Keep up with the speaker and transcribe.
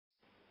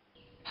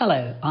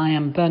Hello, I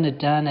am Bernard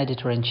Dunn,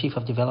 Editor-in-Chief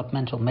of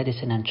Developmental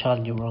Medicine and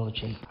Child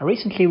Neurology. I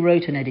recently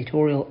wrote an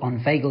editorial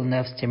on vagal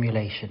nerve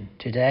stimulation.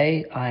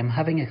 Today, I am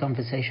having a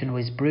conversation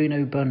with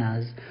Bruno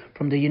Bonaz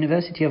from the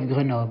University of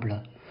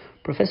Grenoble.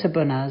 Professor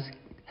Bonaz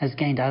has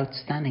gained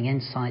outstanding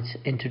insights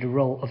into the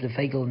role of the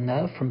vagal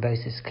nerve from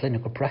both his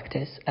clinical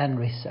practice and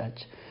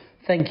research.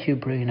 Thank you,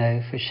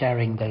 Bruno, for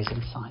sharing those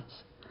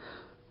insights.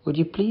 Would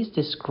you please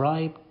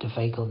describe the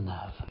vagal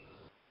nerve?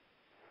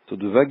 So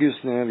the vagus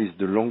nerve is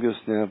the longest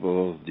nerve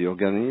of the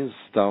organism,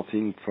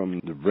 starting from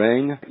the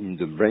brain, in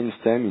the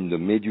brainstem, in the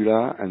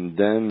medulla, and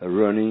then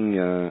running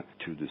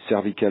to the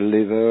cervical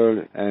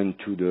level and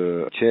to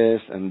the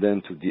chest and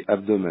then to the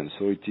abdomen.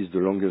 So it is the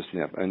longest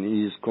nerve, and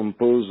it is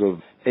composed of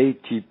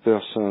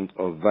 80%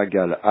 of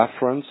vagal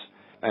afferents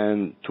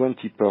and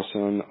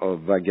 20%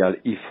 of vagal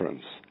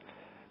efferents.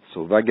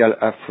 So vagal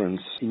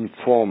afferents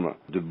inform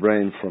the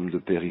brain from the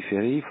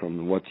periphery,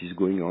 from what is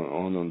going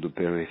on the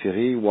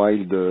periphery, while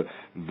the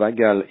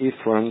vagal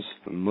efferents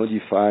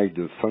modify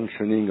the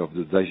functioning of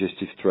the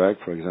digestive tract,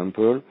 for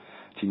example,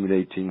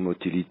 stimulating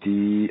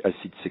motility,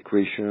 acid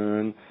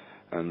secretion,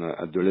 and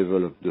at the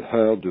level of the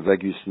heart, the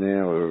vagus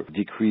nerve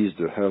decrease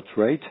the heart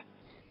rate.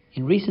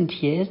 In recent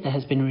years, there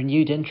has been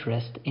renewed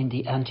interest in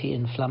the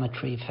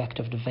anti-inflammatory effect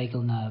of the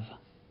vagal nerve.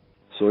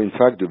 So in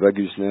fact, the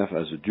vagus nerve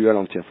has a dual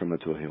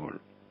anti-inflammatory role.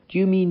 Do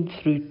you mean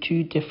through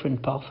two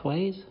different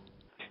pathways?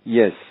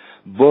 Yes,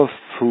 both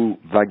through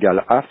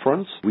vagal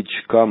afferents, which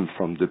come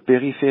from the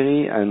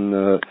periphery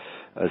and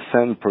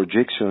send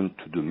projection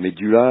to the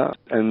medulla,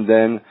 and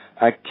then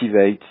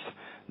activates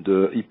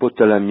the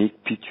hypothalamic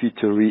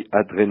pituitary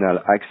adrenal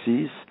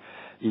axis,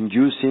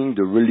 inducing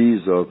the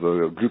release of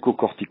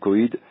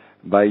glucocorticoid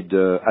by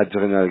the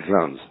adrenal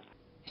glands.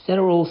 Is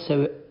there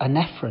also an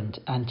efferent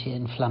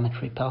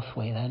anti-inflammatory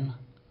pathway then?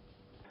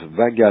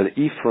 Vagal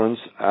efferents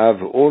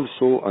have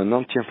also an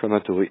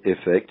anti-inflammatory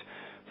effect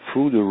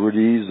through the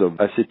release of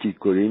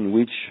acetylcholine,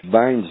 which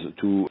binds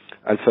to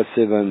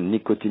alpha-7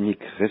 nicotinic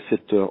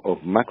receptor of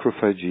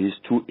macrophages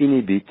to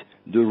inhibit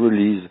the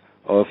release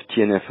of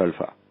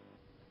TNF-alpha.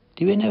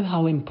 Do you know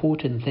how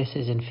important this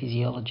is in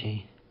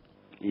physiology?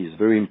 It's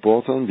very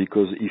important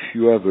because if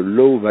you have a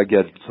low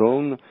vagal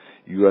tone,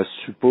 you are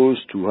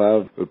supposed to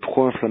have a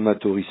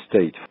pro-inflammatory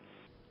state.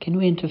 Can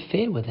we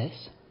interfere with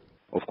this?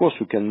 Of course,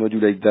 you can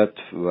modulate that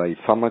by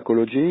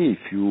pharmacology.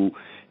 If you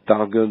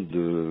target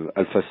the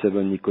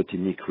alpha-7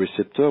 nicotinic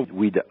receptor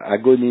with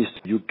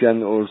agonists, you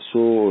can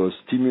also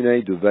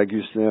stimulate the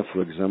vagus nerve,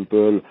 for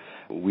example,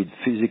 with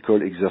physical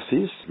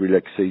exercise,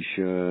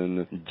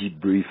 relaxation, deep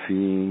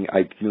breathing,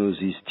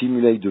 hypnosis,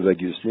 stimulate the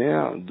vagus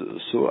nerve.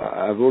 So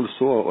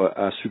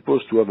are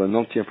supposed to have an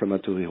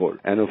anti-inflammatory role.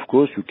 And of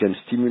course, you can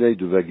stimulate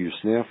the vagus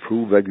nerve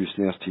through vagus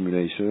nerve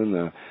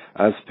stimulation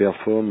as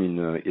performed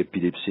in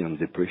epilepsy and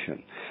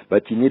depression.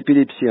 But in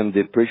epilepsy and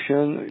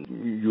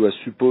depression, you are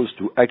supposed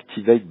to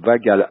activate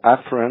vagal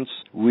afferents,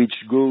 which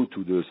go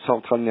to the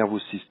central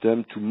nervous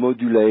system to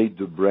modulate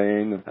the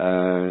brain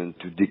and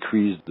to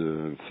decrease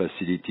the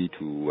facility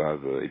to have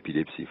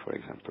epilepsy, for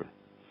example.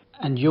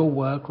 And your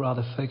work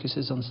rather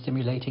focuses on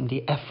stimulating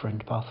the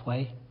efferent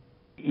pathway?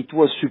 It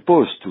was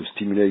supposed to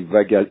stimulate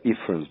vagal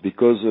efferents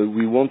because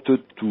we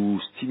wanted to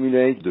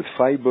stimulate the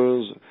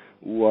fibers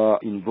who are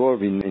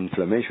involved in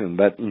inflammation.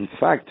 But in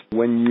fact,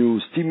 when you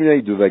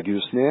stimulate the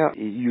vagus nerve,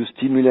 you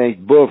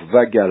stimulate both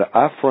vagal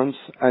afferents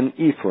and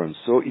efferents.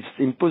 So it's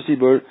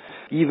impossible,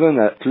 even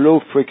at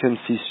low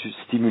frequency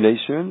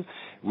stimulation,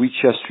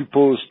 which are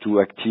supposed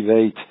to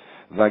activate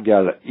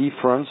vagal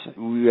efferents.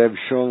 We have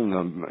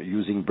shown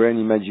using brain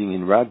imaging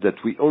in rat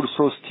that we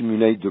also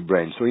stimulate the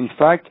brain. So in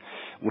fact,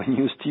 when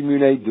you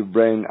stimulate the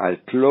brain at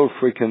low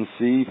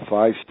frequency,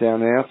 5-10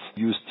 Hz,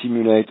 you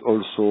stimulate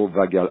also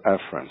vagal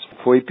afferents.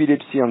 For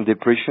epilepsy and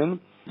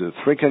depression, the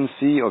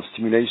frequency of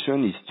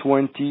stimulation is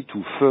 20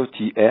 to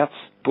 30 Hz,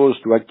 supposed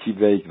to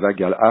activate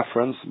vagal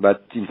afferents,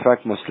 but in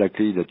fact, most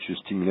likely that you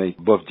stimulate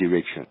both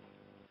directions.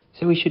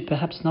 So we should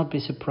perhaps not be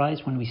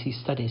surprised when we see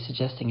studies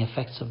suggesting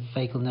effects of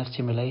vagal nerve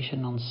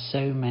stimulation on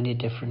so many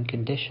different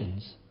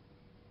conditions.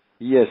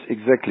 Yes,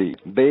 exactly.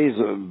 Based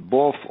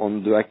both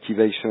on the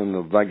activation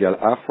of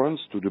vagal afferents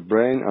to the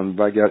brain and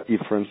vagal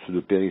efferents to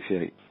the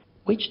periphery.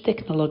 Which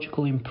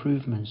technological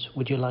improvements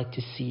would you like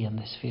to see in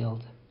this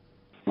field?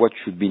 What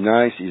should be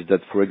nice is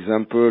that, for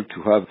example,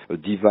 to have a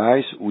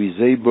device who is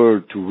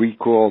able to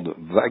record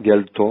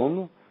vagal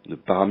tone, the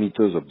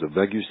parameters of the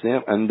vagus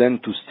nerve, and then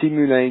to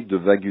stimulate the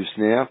vagus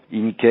nerve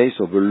in case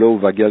of a low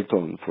vagal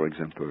tone, for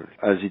example,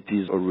 as it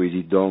is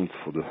already done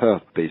for the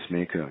heart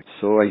pacemaker.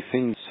 So I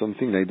think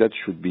something like that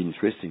should be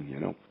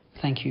interesting,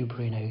 Thank you,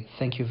 Bruno.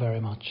 Thank you very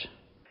much.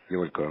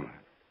 You're welcome.